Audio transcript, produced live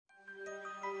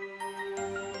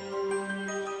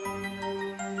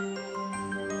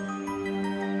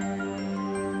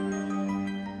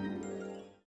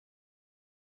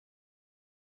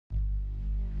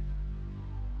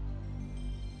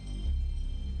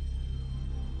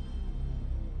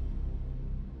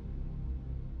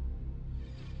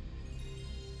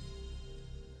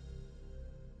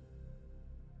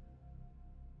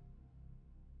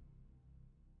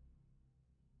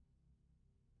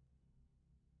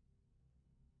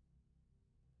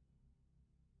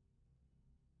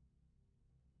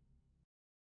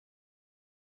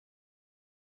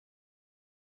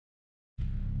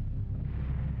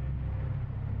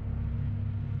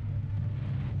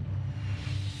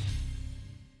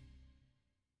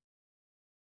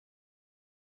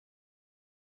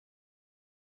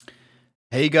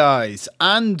Hey guys,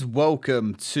 and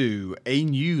welcome to a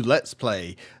new Let's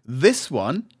Play. This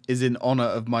one is in honor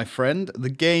of my friend, the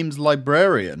Games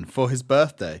Librarian, for his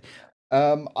birthday.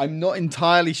 I'm not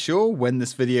entirely sure when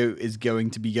this video is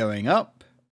going to be going up.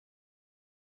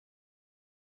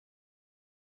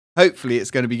 Hopefully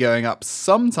it's going to be going up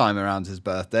sometime around his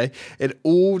birthday. It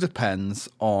all depends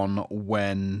on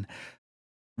when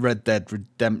Red Dead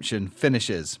Redemption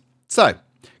finishes. So,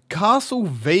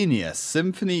 Castlevania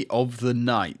Symphony of the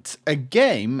Night, a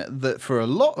game that for a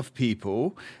lot of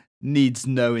people needs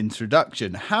no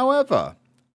introduction. However,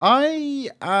 I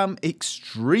am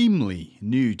extremely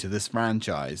new to this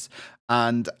franchise,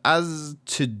 and as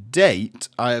to date,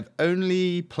 I have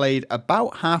only played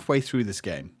about halfway through this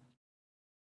game.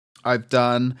 I've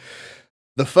done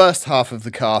the first half of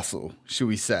the castle, shall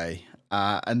we say,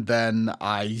 and then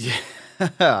I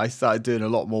I started doing a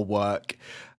lot more work.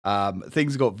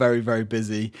 Things got very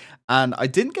busy and I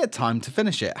didn't get time to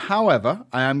finish it. However,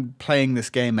 I am playing this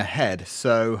game ahead,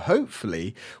 so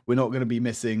hopefully we're not going to be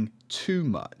missing too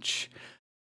much.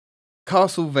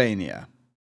 Castlevania,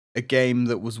 a game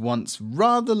that was once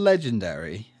rather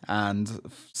legendary and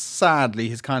sadly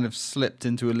has kind of slipped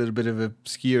into a little bit of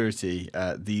obscurity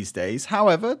these days.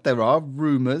 However, there are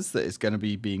rumours that it's going to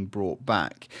be being brought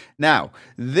back. Now,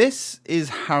 this is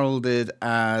heralded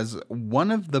as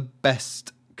one of the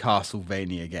best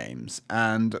Castlevania games,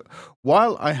 and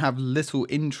while I have little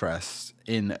interest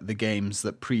in the games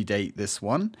that predate this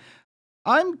one,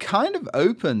 I'm kind of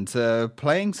open to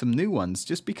playing some new ones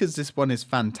just because this one is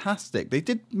fantastic. They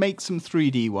did make some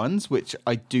 3D ones, which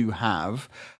I do have.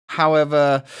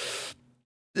 However,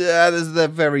 they're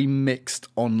very mixed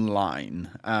online.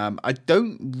 I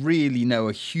don't really know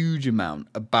a huge amount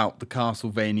about the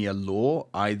Castlevania lore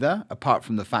either, apart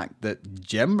from the fact that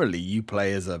generally you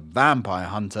play as a vampire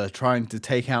hunter trying to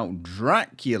take out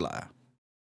Dracula.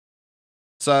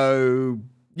 So,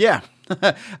 yeah.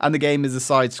 And the game is a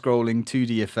side-scrolling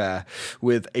 2D affair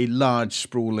with a large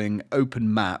sprawling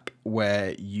open map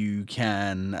where you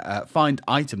can find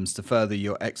items to further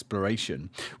your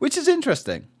exploration, which is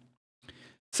interesting.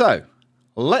 So,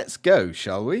 let's go,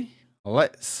 shall we?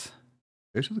 Let's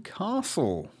go to the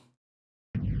castle.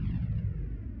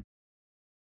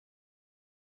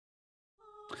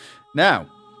 Now,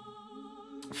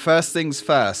 first things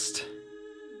first,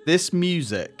 this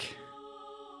music.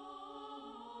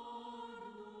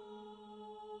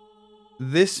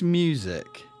 This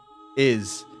music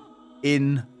is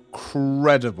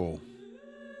incredible.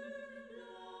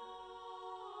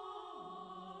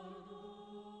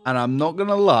 And I'm not going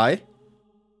to lie,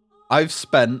 I've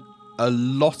spent a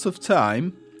lot of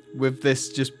time with this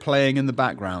just playing in the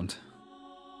background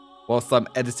whilst I'm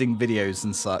editing videos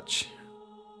and such.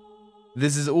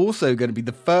 This is also going to be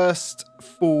the first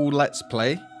full Let's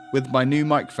Play with my new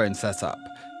microphone setup,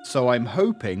 so I'm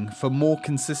hoping for more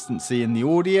consistency in the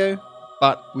audio,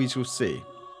 but we shall see.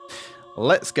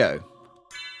 Let's go.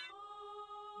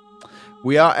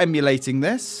 We are emulating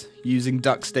this using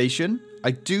DuckStation. I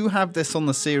do have this on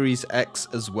the Series X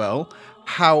as well.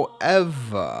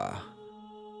 However,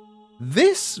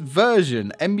 this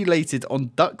version emulated on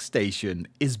DuckStation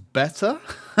is better.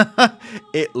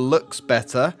 It looks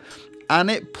better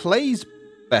and it plays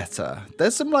better.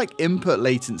 There's some like input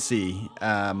latency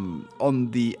on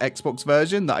the Xbox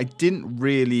version that I didn't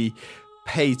really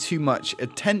pay too much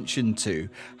attention to.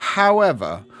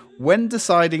 However, when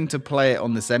deciding to play it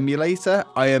on this emulator,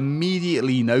 I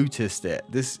immediately noticed it.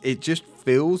 It just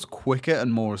feels quicker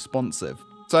and more responsive.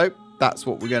 So that's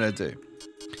what we're going to do.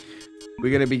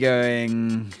 We're going to be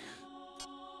going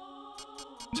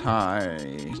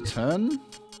Titan.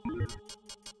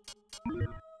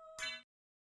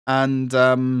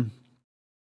 And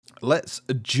let's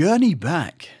journey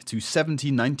back to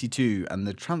 1792 and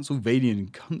the Transylvanian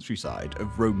countryside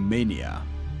of Romania.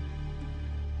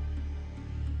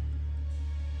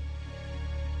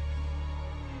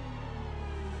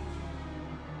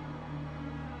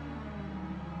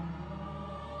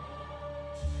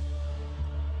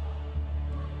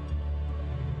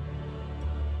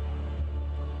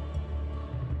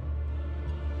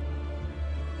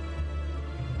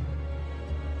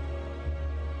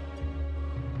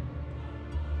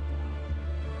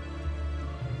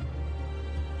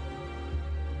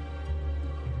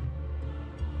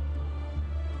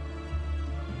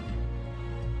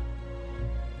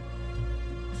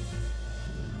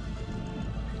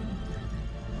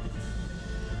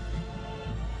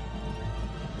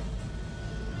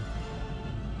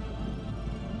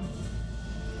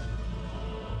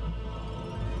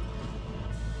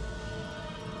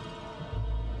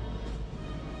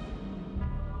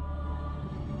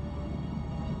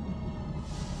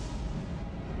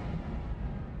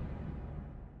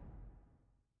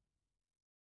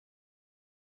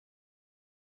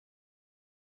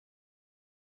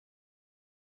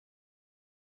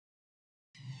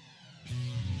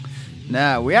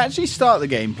 Now, we actually start the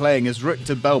game playing as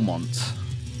Richter Belmont.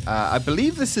 I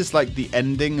believe this is like the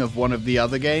ending of one of the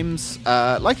other games.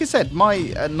 Like I said, my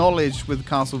knowledge with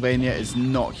Castlevania is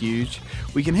not huge.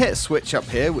 We can hit a switch up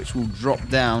here, which will drop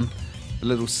down a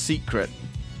little secret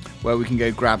where we can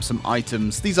go grab some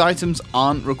items. These items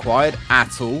aren't required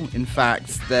at all. In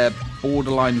fact, they're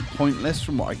borderline pointless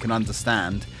from what I can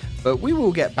understand. But we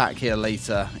will get back here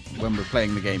later when we're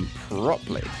playing the game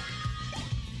properly.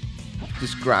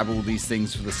 Just grab all these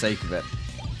things for the sake of it.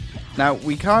 Now,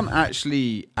 we can't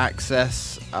actually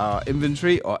access our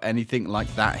inventory or anything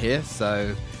like that here,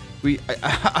 so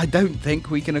I don't think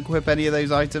we can equip any of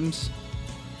those items.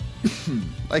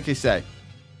 Like I say,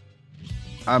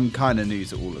 I'm kind of new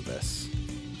to all of this.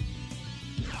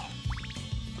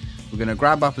 We're going to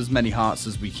grab up as many hearts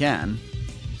as we can,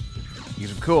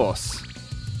 because of course,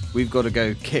 we've got to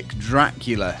go kick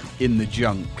Dracula in the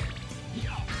junk,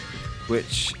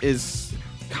 which is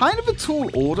kind of a tall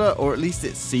order, or at least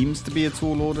it seems to be a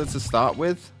tall order to start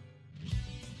with.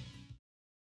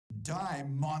 Die,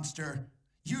 monster!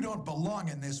 You don't belong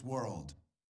in this world.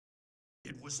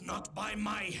 It was not by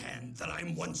my hand that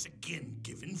I'm once again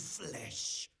given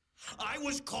flesh. I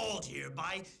was called here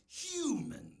by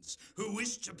humans who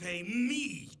wish to pay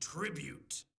me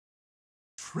tribute.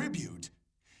 Tribute?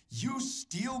 You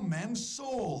steal men's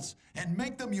souls and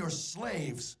make them your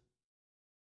slaves.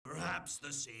 Perhaps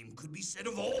the same could be said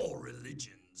of all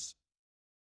religions.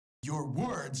 Your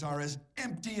words are as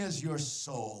empty as your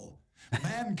soul.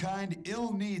 Mankind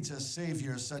ill needs a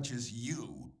savior such as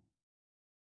you.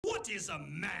 What is a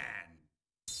man?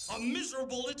 A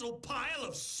miserable little pile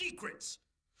of secrets.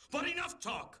 But enough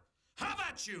talk. Have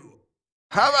at you.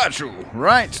 Have at you.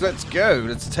 Right, let's go.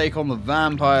 Let's take on the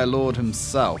Vampire Lord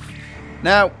himself.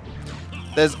 Now,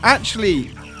 there's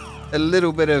actually a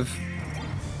little bit of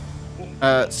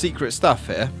secret stuff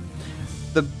here.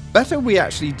 The better we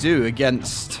actually do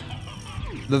against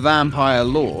the Vampire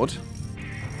Lord,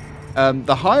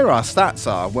 the higher our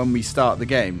stats are when we start the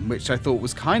game, which I thought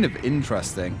was kind of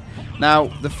interesting. Now,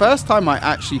 the first time I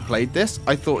actually played this,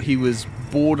 I thought he was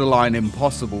borderline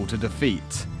impossible to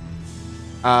defeat.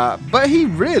 But he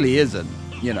really isn't,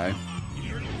 you know.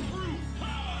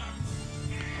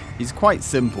 He's quite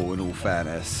simple in all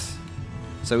fairness.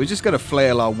 So we're just going to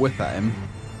flail our whip at him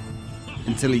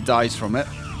until he dies from it.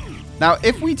 Now,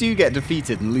 if we do get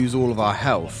defeated and lose all of our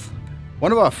health,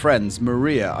 one of our friends,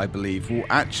 Maria, I believe, will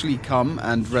actually come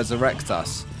and resurrect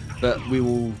us. But we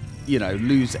will, you know,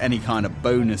 lose any kind of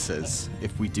bonuses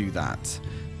if we do that.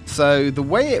 So the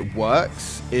way it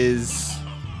works is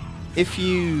if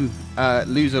you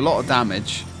lose a lot of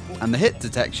damage, and the hit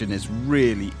detection is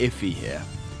really iffy here.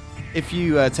 If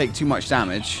you take too much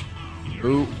damage,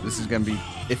 ooh, this is going to be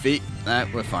iffy.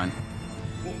 We're fine.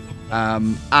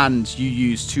 And you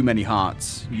use too many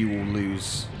hearts, you will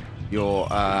lose your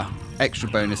extra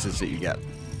bonuses that you get.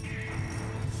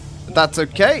 But that's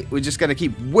okay. We're just going to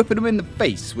keep whipping them in the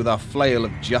face with our flail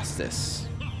of justice.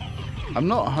 I'm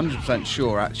not 100%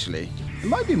 sure, actually. It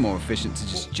might be more efficient to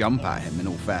just jump at him, in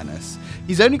all fairness.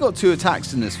 He's only got 2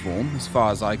 attacks in this form, as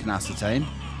far as I can ascertain.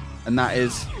 And that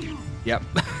is... Yep,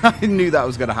 I knew that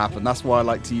was going to happen. That's why I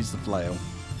like to use the flail.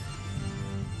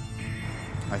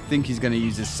 I think he's going to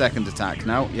use his second attack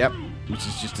now. Yep, which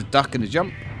is just a duck and a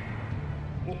jump.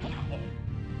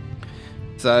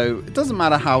 So it doesn't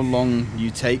matter how long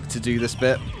you take to do this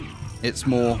bit. It's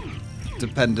more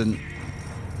dependent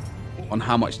on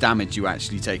how much damage you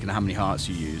actually take and how many hearts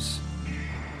you use.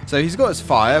 So he's got his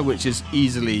fire, which is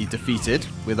easily defeated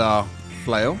with our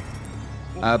flail.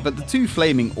 But the 2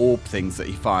 flaming orb things that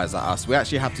he fires at us, we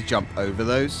actually have to jump over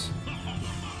those.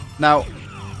 Now,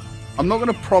 I'm not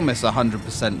going to promise a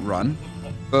 100% run,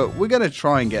 but we're going to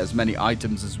try and get as many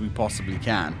items as we possibly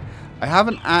can. I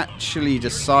haven't actually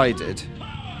decided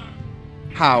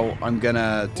how I'm going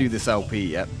to do this LP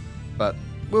yet, but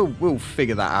we'll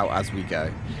figure that out as we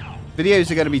go.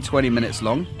 Videos are going to be 20 minutes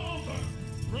long,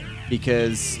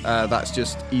 because that's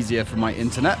just easier for my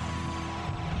internet.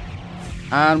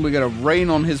 And we're going to rain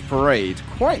on his parade,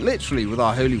 quite literally, with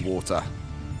our holy water.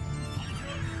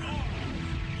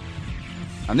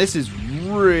 And this is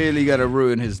really going to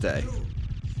ruin his day.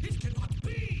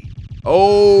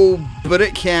 Oh, but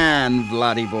it can,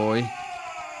 Vladdy boy.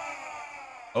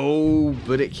 Oh,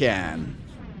 but it can.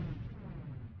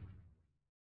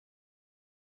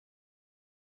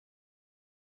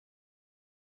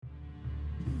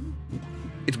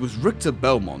 It was Richter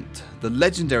Belmont, the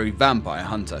legendary vampire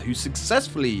hunter who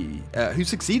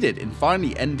succeeded in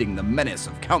finally ending the menace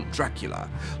of Count Dracula,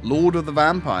 Lord of the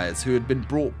Vampires, who had been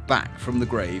brought back from the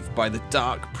grave by the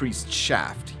dark priest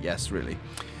Shaft. Yes, really.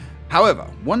 However,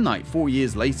 one night 4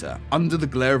 years later, under the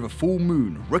glare of a full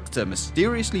moon, Richter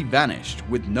mysteriously vanished.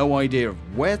 With no idea of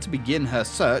where to begin her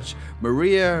search,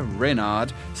 Maria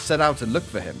Reynard set out to look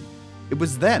for him. It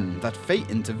was then that fate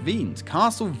intervened.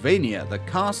 Castlevania, the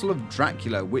castle of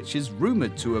Dracula, which is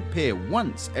rumoured to appear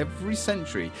once every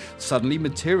century, suddenly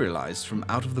materialised from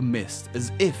out of the mist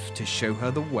as if to show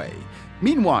her the way.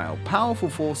 Meanwhile, powerful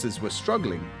forces were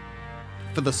struggling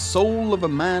for the soul of a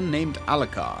man named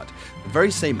Alucard, the very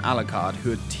same Alucard who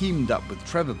had teamed up with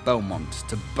Trevor Belmont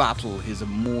to battle his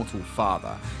immortal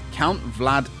father, Count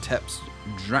Vlad Tepes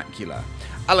Dracula.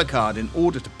 Alucard, in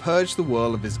order to purge the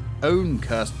world of his own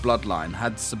cursed bloodline,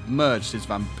 had submerged his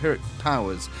vampiric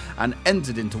powers and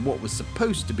entered into what was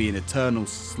supposed to be an eternal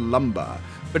slumber.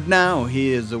 But now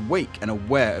he is awake and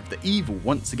aware of the evil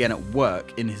once again at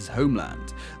work in his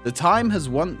homeland. The time has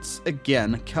once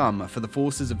again come for the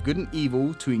forces of good and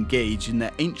evil to engage in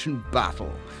their ancient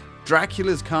battle.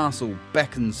 Dracula's castle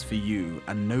beckons for you,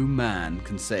 and no man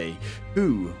can say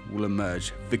who will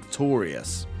emerge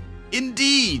victorious.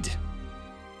 Indeed!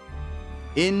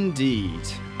 Indeed.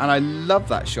 And I love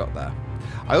that shot there.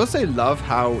 I also love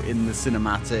how in the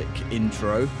cinematic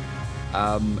intro,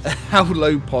 how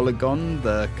low polygon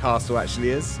the castle actually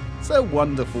is. It's a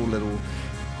wonderful little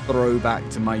throwback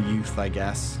to my youth, I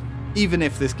guess. Even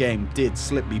if this game did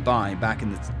slip me by back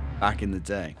in the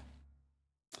day.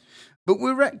 But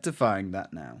we're rectifying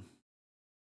that now.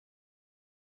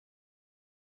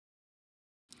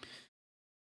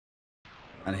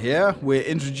 And here we're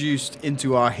introduced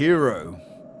into our hero,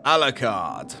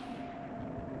 Alucard.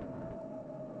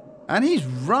 And he's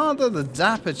rather the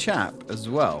dapper chap as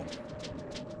well.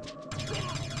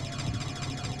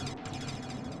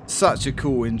 Such a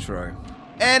cool intro.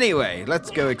 Anyway,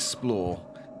 let's go explore.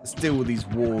 Let's deal with these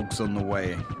wargs on the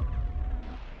way.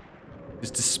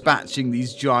 Just dispatching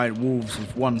these giant wolves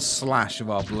with one slash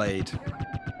of our blade.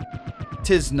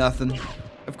 'Tis nothing.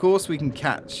 Of course, we can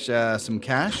catch some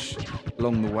cash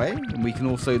along the way, and we can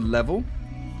also level,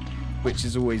 which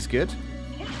is always good.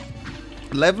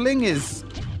 Leveling is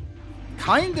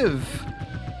kind of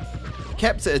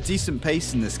kept at a decent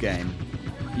pace in this game.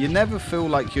 You never feel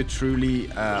like you're truly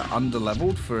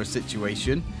underleveled for a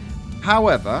situation.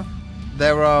 However,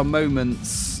 there are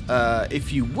moments,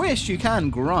 if you wish, you can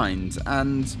grind,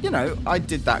 and, you know, I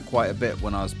did that quite a bit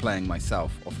when I was playing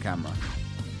myself off camera.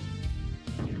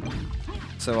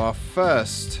 So our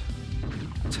first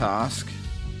task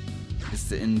is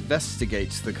to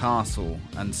investigate the castle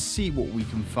and see what we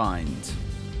can find.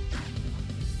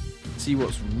 See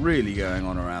what's really going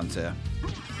on around here.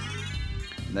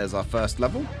 And there's our first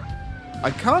level. I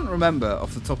can't remember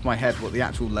off the top of my head what the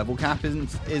actual level cap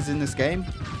is in this game.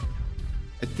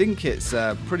 I think it's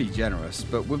pretty generous,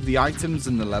 but with the items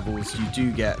and the levels, you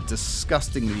do get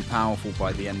disgustingly powerful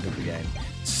by the end of the game.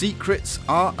 Secrets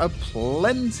are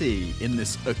aplenty in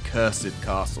this accursed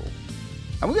castle.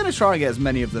 And we're going to try and get as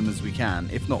many of them as we can,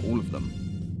 if not all of them.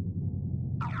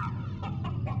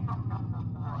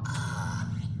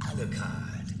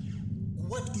 Alucard,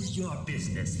 what is your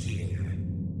business here?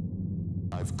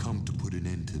 I've come to put an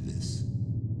end to this.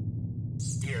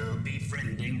 Still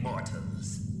befriending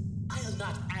mortals. I'll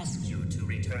not ask you to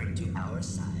return to our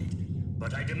side,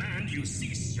 but I demand you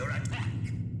cease your attack.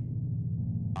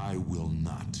 I will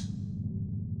not.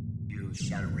 You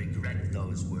shall regret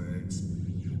those words.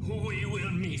 We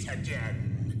will meet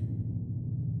again.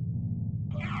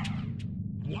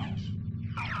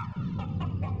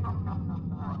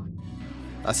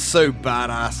 That's so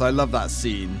badass. I love that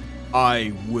scene.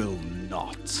 I will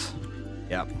not.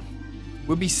 Yep.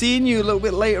 We'll be seeing you a little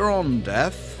bit later on,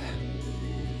 Death.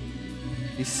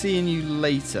 Be seeing you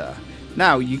later.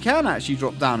 Now, you can actually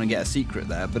drop down and get a secret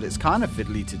there, but it's kind of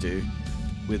fiddly to do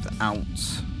without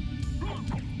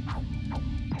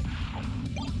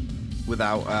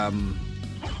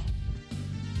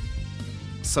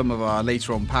some of our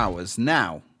later on powers.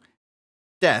 Now,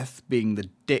 Death, being the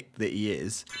dick that he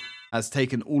is, has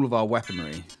taken all of our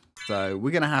weaponry. So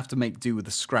we're going to have to make do with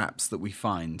the scraps that we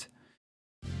find.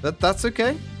 But that's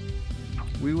okay.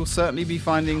 We will certainly be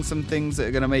finding some things that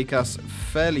are going to make us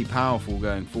fairly powerful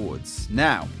going forwards.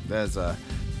 Now, there's a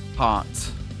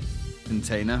heart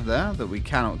container there that we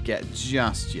cannot get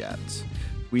just yet.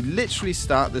 We literally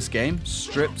start this game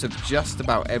stripped of just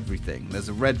about everything. There's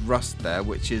a red rust there,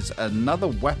 which is another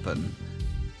weapon.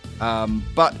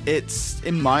 But it's,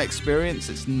 in my experience,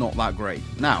 it's not that great.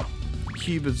 Now,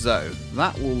 Cube of Zoe.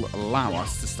 That will allow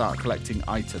us to start collecting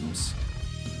items.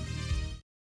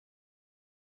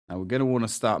 Now, we're going to want to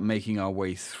start making our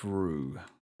way through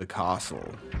the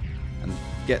castle. and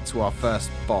get to our first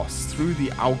boss through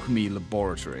the alchemy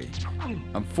laboratory.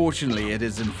 Unfortunately, it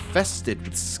is infested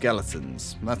with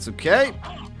skeletons. That's okay.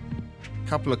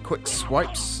 Couple of quick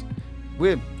swipes.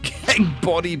 We're getting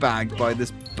body bagged by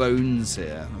this bones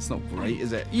here. That's not great,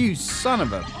 is it? You son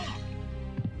of a...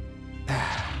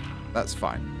 That's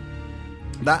fine.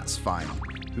 That's fine.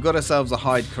 We've got ourselves a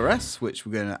hide caress, which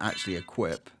we're going to actually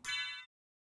equip.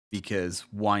 Because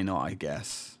why not, I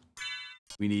guess.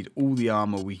 We need all the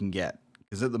armor we can get.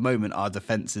 Because at the moment, our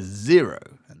defense is 0.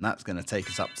 And that's going to take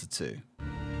us up to 2.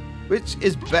 Which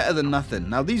is better than nothing.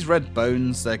 Now, these red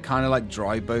bones, they're kind of like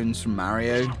dry bones from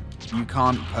Mario. You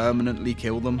can't permanently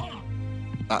kill them.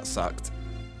 That sucked.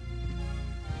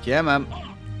 Yeah, man.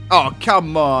 Oh,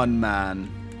 come on,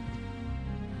 man.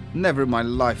 Never in my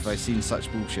life have I seen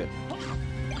such bullshit.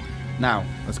 Now,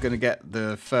 I was going to get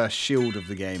the first shield of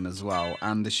the game as well.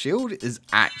 And the shield is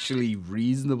actually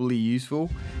reasonably useful.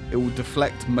 It will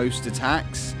deflect most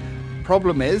attacks.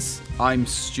 Problem is, I'm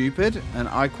stupid and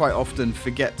I quite often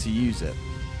forget to use it.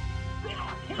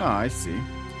 Oh, I see.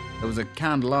 There was a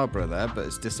candelabra there, but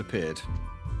it's disappeared.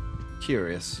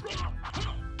 Curious.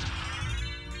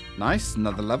 Nice,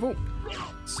 another level.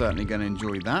 Certainly going to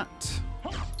enjoy that.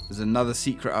 There's another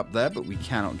secret up there, but we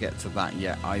cannot get to that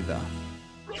yet either.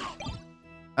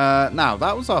 Now,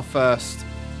 that was our first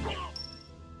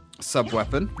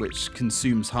sub-weapon, which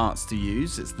consumes hearts to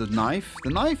use. It's the knife.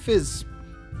 The knife is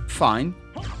fine.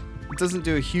 It doesn't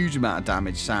do a huge amount of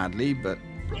damage, sadly, but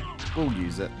we'll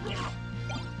use it.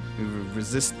 We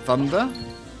resist thunder.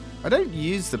 I don't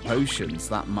use the potions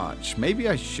that much. Maybe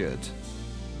I should.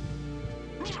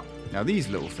 Now, these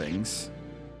little things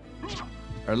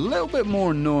are a little bit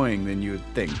more annoying than you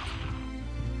would think.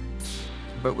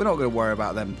 But we're not going to worry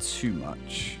about them too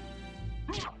much.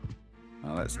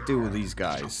 Now, let's deal with these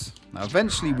guys. Now,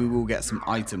 eventually we will get some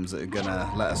items that are going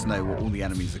to let us know what all the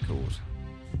enemies are called.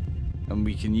 And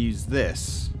we can use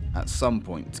this at some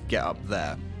point to get up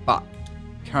there. But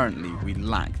currently we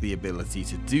lack the ability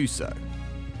to do so.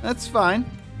 That's fine.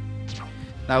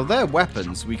 Now, their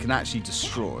weapons we can actually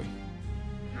destroy.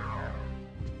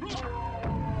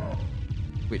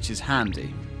 Which is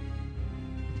handy.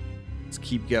 Let's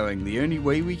keep going the only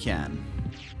way we can.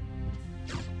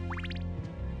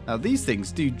 Now, these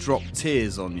things do drop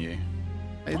tears on you.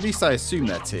 At least I assume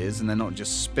they're tears and they're not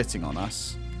just spitting on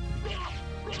us.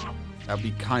 That'd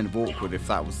be kind of awkward if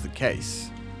that was the case.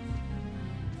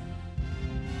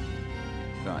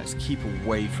 Right, let's keep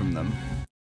away from them.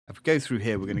 If we go through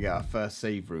here, we're going to get our first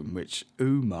save room, which, oh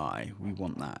my, we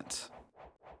want that.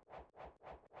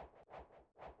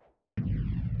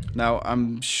 Now,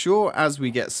 I'm sure as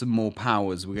we get some more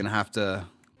powers, we're going to have to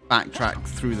backtrack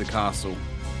through the castle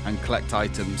and collect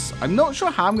items. I'm not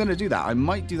sure how I'm going to do that. I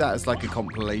might do that as like a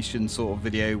compilation sort of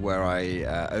video where I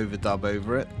overdub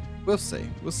over it. We'll see.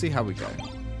 We'll see how we go.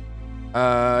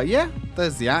 Yeah,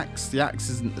 there's the axe. The axe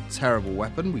isn't a terrible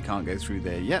weapon. We can't go through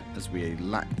there yet as we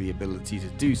lack the ability to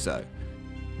do so.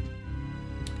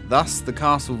 Thus, the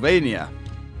Castlevania.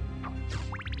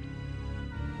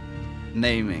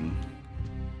 Naming.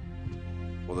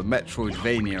 Or the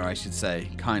Metroidvania, I should say,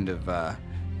 kind of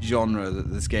genre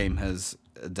that this game has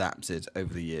adapted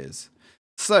over the years.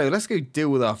 So, let's go deal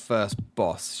with our first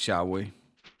boss, shall we?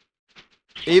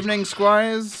 Evening,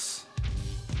 squires.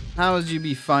 How would you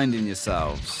be finding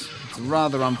yourselves? It's a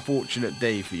rather unfortunate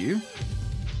day for you,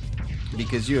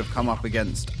 because you have come up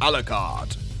against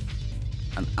Alucard.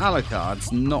 And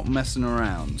Alucard's not messing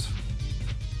around.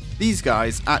 These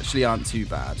guys actually aren't too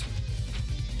bad.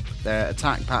 Their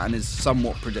attack pattern is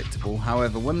somewhat predictable.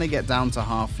 However, when they get down to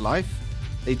half-life,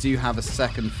 they do have a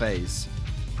second phase,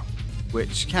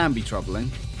 which can be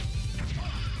troubling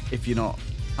if you're not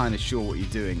kind of sure what you're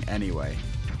doing anyway.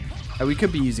 We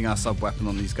could be using our sub-weapon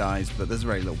on these guys, but there's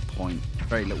very little point,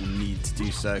 very little need to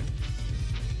do so.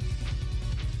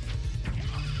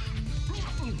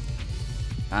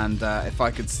 And if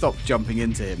I could stop jumping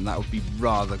into him, that would be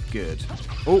rather good.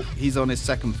 Oh, he's on his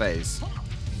second phase.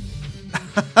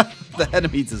 The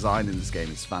enemy design in this game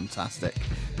is fantastic.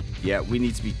 Yeah, we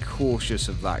need to be cautious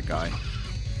of that guy.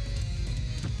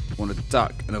 Want to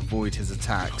duck and avoid his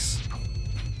attacks.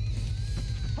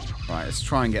 Right, let's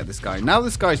try and get this guy. Now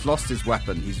this guy's lost his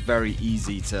weapon, he's very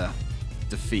easy to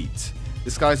defeat.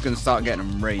 This guy's going to start getting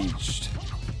enraged.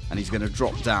 And he's going to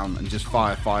drop down and just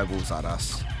fire fireballs at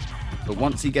us. But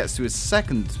once he gets to his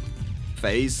second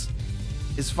phase,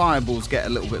 his fireballs get a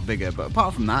little bit bigger. But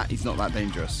apart from that, he's not that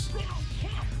dangerous.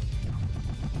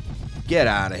 Get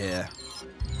out of here.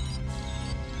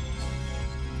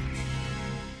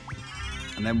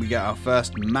 And then we get our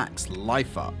first max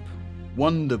life up.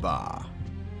 Wonderbar.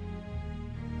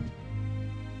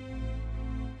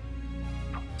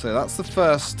 So that's the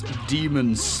first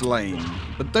demon slain.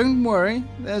 But don't worry,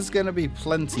 there's going to be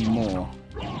plenty more.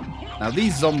 Now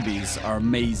these zombies are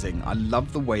amazing. I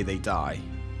love the way they die.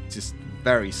 Just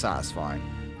very satisfying.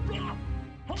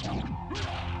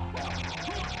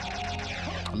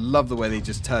 I love the way they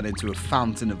just turn into a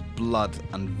fountain of blood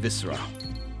and viscera.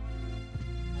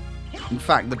 In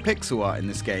fact, the pixel art in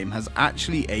this game has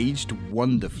actually aged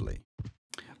wonderfully.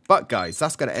 But guys,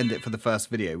 that's going to end it for the first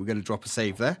video. We're going to drop a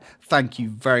save there. Thank you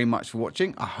very much for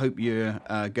watching. I hope you're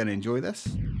going to enjoy this.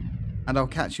 And I'll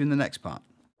catch you in the next part.